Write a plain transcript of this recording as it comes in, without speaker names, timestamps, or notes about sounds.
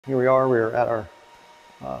Here we are, we're at our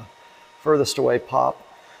furthest away pop,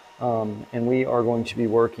 and we are going to be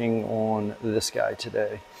working on this guy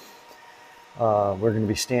today. We're going to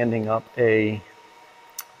be standing up a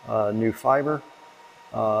new fiber,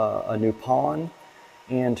 a new PON,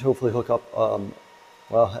 and hopefully hook up,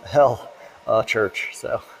 a church.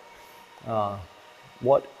 So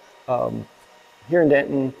here in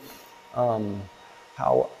Denton,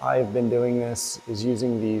 how I've been doing this is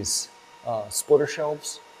using these splitter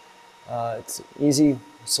shelves. It's an easy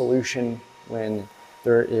solution when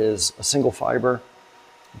there is a single fiber.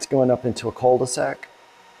 It's going up into a cul-de-sac.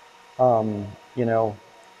 Maybe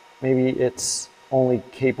it's only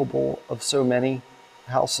capable of so many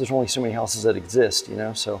houses. There's only so many houses that exist,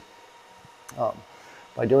 so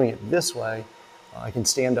by doing it this way, I can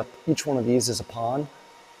stand up each one of these as a PON,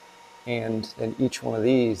 and then each one of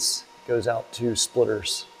these goes out to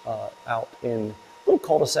splitters out in little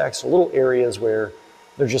cul-de-sacs or little areas where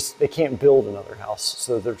they can't build another house,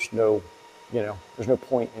 so there's no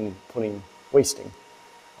point in wasting.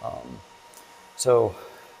 So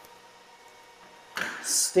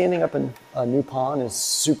standing up a new PON is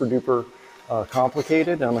super duper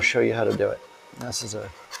complicated, and I'm going to show you how to do it. This is a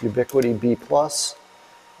Ubiquiti B+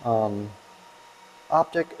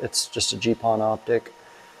 optic. It's just a GPON optic,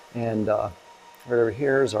 and right over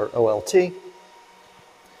here is our OLT.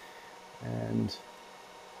 And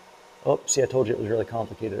oh, see, I told you it was really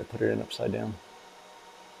complicated. I put it in upside down.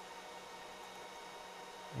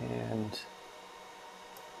 And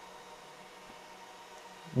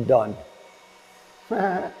done.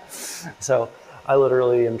 So I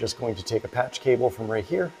literally am just going to take a patch cable from right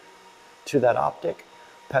here to that optic,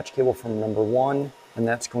 patch cable from number 1, and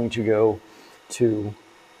that's going to go to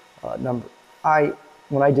when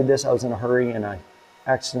I did this, I was in a hurry and I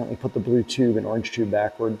accidentally put the blue tube and orange tube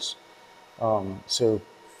backwards. So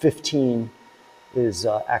 15 is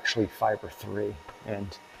actually fiber 3,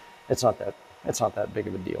 and it's not that big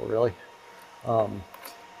of a deal, really.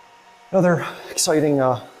 Another exciting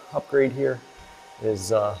upgrade here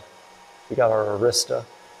is we got our Arista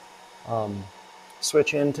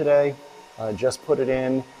switch in today. Just put it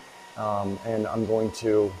in, and I'm going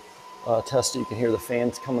to test it. You can hear the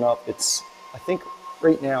fans coming up. I think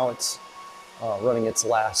right now it's running its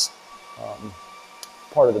last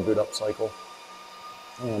part of the boot up cycle.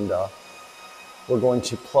 And we're going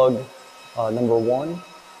to plug number 1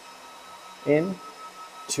 in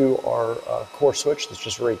to our core switch that's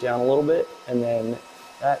just right down a little bit, and then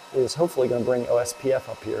that is hopefully going to bring OSPF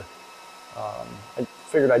up here. I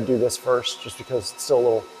figured I'd do this first just because it's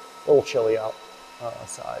still a little chilly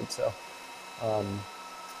outside. So I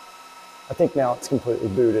think now it's completely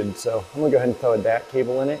booted, so I'm going to go ahead and throw a DAC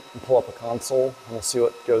cable in it and pull up a console, and we'll see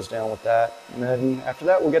what goes down with that. And then after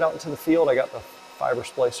that, we'll get out into the field. I got the fiber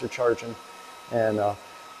splicer charging, and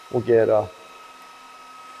we'll get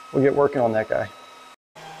working on that guy.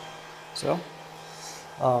 So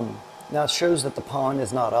now it shows that the PON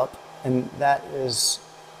is not up, and that is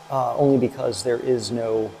only because there is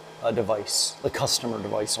no device, the customer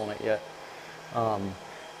device on it yet.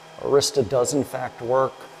 Arista does in fact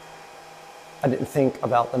work. I didn't think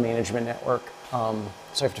about the management network, so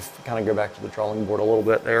I have to kind of go back to the drawing board a little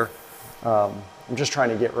bit there. I'm just trying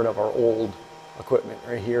to get rid of our old equipment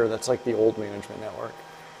right here. That's like the old management network.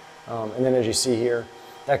 And then as you see here,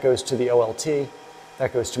 that goes to the OLT,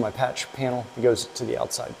 that goes to my patch panel, it goes to the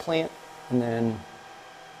outside plant, and then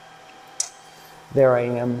there I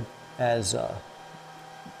am as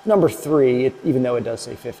number 3, even though it does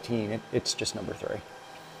say 15, it's just number 3.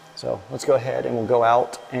 So let's go ahead and we'll go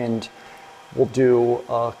out and we'll do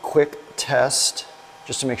a quick test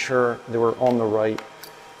just to make sure that we're on the right,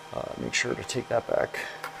 make sure to take that back,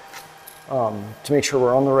 to make sure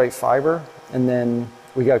we're on the right fiber, and then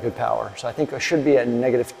we got good power. So I think I should be at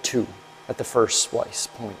 -2 at the first splice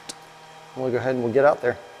point. We'll go ahead and we'll get out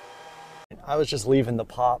there. I was just leaving the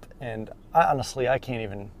pop, and honestly, I can't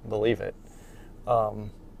even believe it.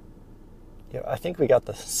 I think we got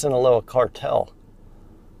the Sinaloa cartel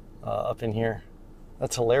up in here.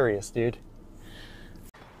 That's hilarious, dude.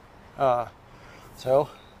 My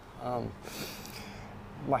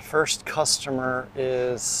first customer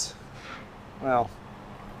is, well,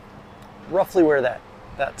 roughly where that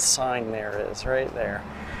sign there is, right there.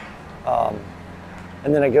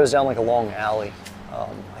 And then it goes down like a long alley,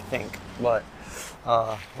 I think. But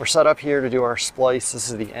we're set up here to do our splice. This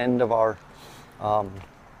is the end of our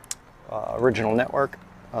original network.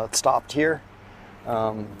 It stopped here,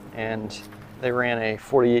 and they ran a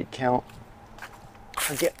 48 count. I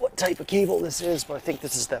forget what type of cable this is, but I think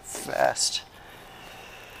this is that fast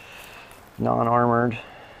non-armored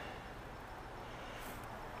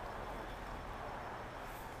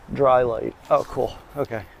dry light. Oh, cool.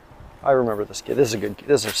 Okay. I remember this kit. This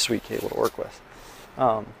is a sweet cable to work with.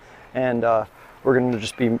 We're going to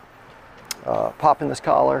just be popping this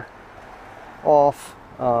collar off,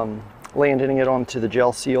 landing it onto the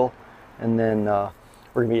gel seal, and then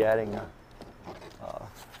we're going to be adding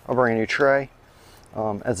a brand new tray.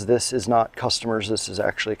 As this is not customers, this is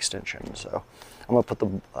actually extension. So I'm going to put the,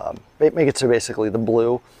 make it so basically the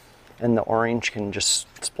blue and the orange can just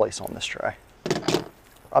splice on this tray.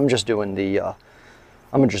 I'm just doing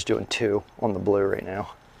two on the blue right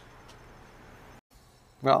now.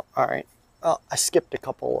 Well, all right. Well, I skipped a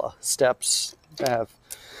couple steps. I have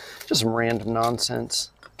just some random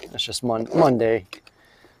nonsense. It's just Monday.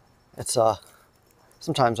 It's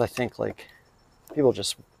sometimes I think like people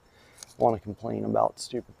just want to complain about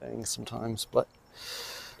stupid things sometimes, but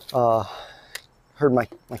heard my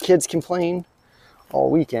kids complain all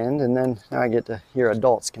weekend, and then now I get to hear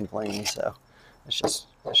adults complain. So it's just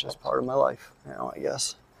part of my life now, I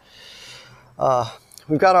guess.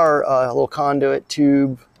 We've got our little conduit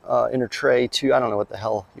tube, inner tray tube. I don't know what the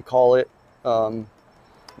hell you call it.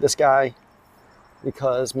 This guy,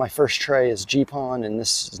 because my first tray is GPON, and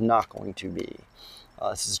this is not going to be.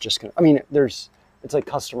 This is just gonna, I mean, it's like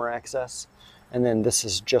customer access, and then this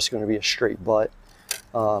is just going to be a straight butt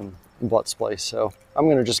splice. So I'm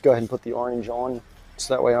going to just go ahead and put the orange on,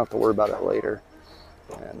 so that way I don't have to worry about it later.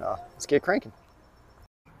 And let's get cranking.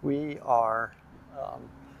 We are,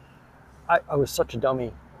 I was such a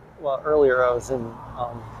dummy. Well, earlier I was in,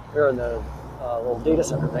 we were in the little data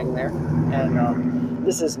center thing there, and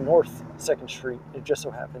this is North 2nd Street. It just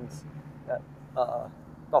so happens that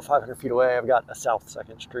about 500 feet away, I've got a South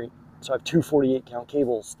 2nd Street. So I have two 48 count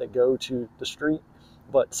cables that go to the street,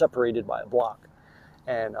 but separated by a block.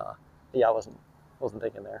 And yeah, I wasn't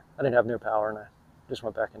thinking there. I didn't have no power, and I just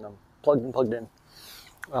went back and plugged in.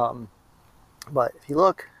 But if you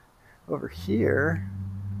look over here,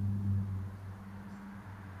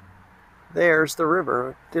 there's the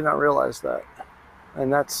river. Did not realize that.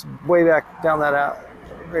 And that's way back down that out,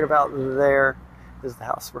 right about there is the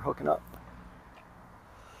house we're hooking up.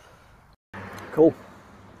 Cool.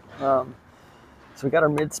 So we got our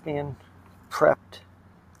midspan prepped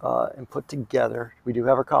and put together. We do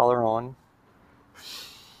have our collar on.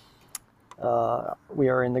 We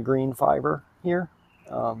are in the green fiber here.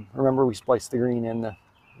 Remember, we spliced the green and the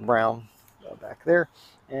brown back there.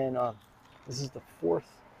 And this is the fourth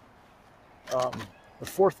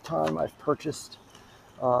time I've purchased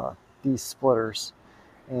these splitters,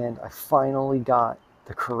 and I finally got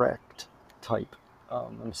the correct type.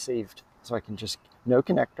 I'm saved, so I can just, no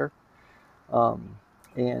connector,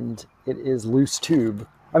 and it is loose tube.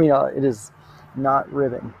 I mean, it is not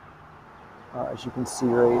ribbon, as you can see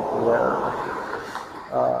right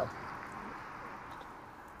there.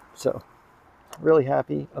 So really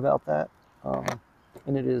happy about that,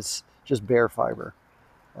 and it is just bare fiber.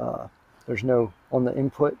 There's no, on the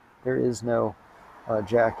input, there is no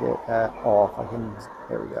jacket at all.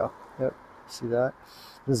 There we go. Yep, see that?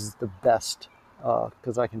 This is the best,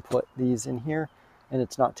 because I can put these in here, and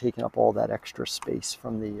it's not taking up all that extra space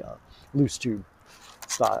from the loose tube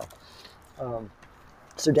style.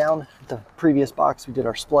 So down at the previous box, we did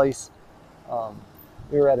our splice.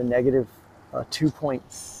 We were at a negative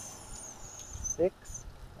 2.6,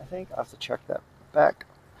 I think. I have to check that back.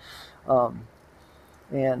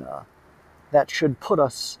 And that should put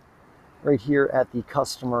us right here at the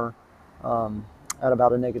customer at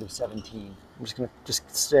about a negative 17. I'm just going to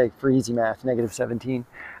say for easy math, negative 17.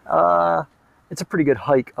 It's a pretty good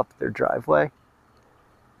hike up their driveway,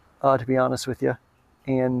 to be honest with you.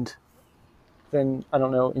 And then, I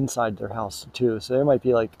don't know, inside their house too. So there might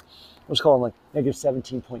be like, let's call them like negative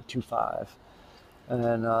 17.25. And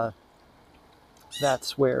then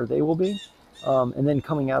that's where they will be. And then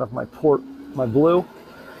coming out of my port, my blue,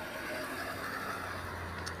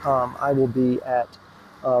 I will be at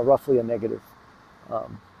roughly a negative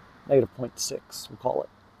 0.6, we'll call it.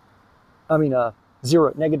 I mean,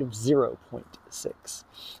 negative 0.6.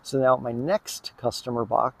 So now my next customer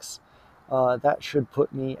box, that should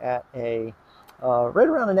put me at a right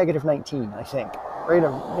around a negative 19, I think.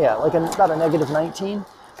 About a negative 19.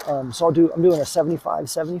 So I'm doing a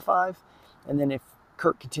 75, and then if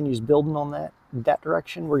Kurt continues building on that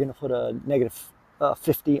direction, we're going to put a negative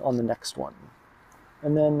 50 on the next one.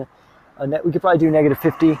 And then we could probably do negative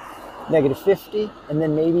 50, and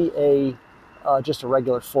then maybe just a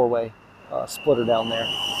regular 4-way splitter down there.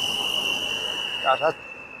 Gosh,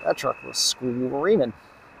 that truck was screaming.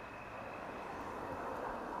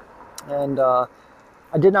 And I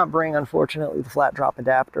did not bring, unfortunately, the flat drop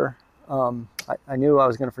adapter. I knew I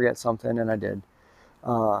was going to forget something, and I did.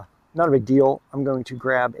 not a big deal. I'm going to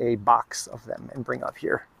grab a box of them and bring up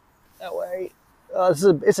here. That way,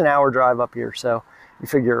 it's an hour drive up here, so you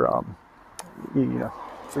figure, you know,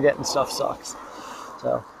 forgetting stuff sucks.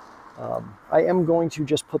 So I am going to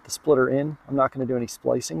just put the splitter in. I'm not going to do any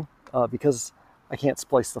splicing because I can't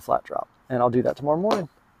splice the flat drop, and I'll do that tomorrow morning.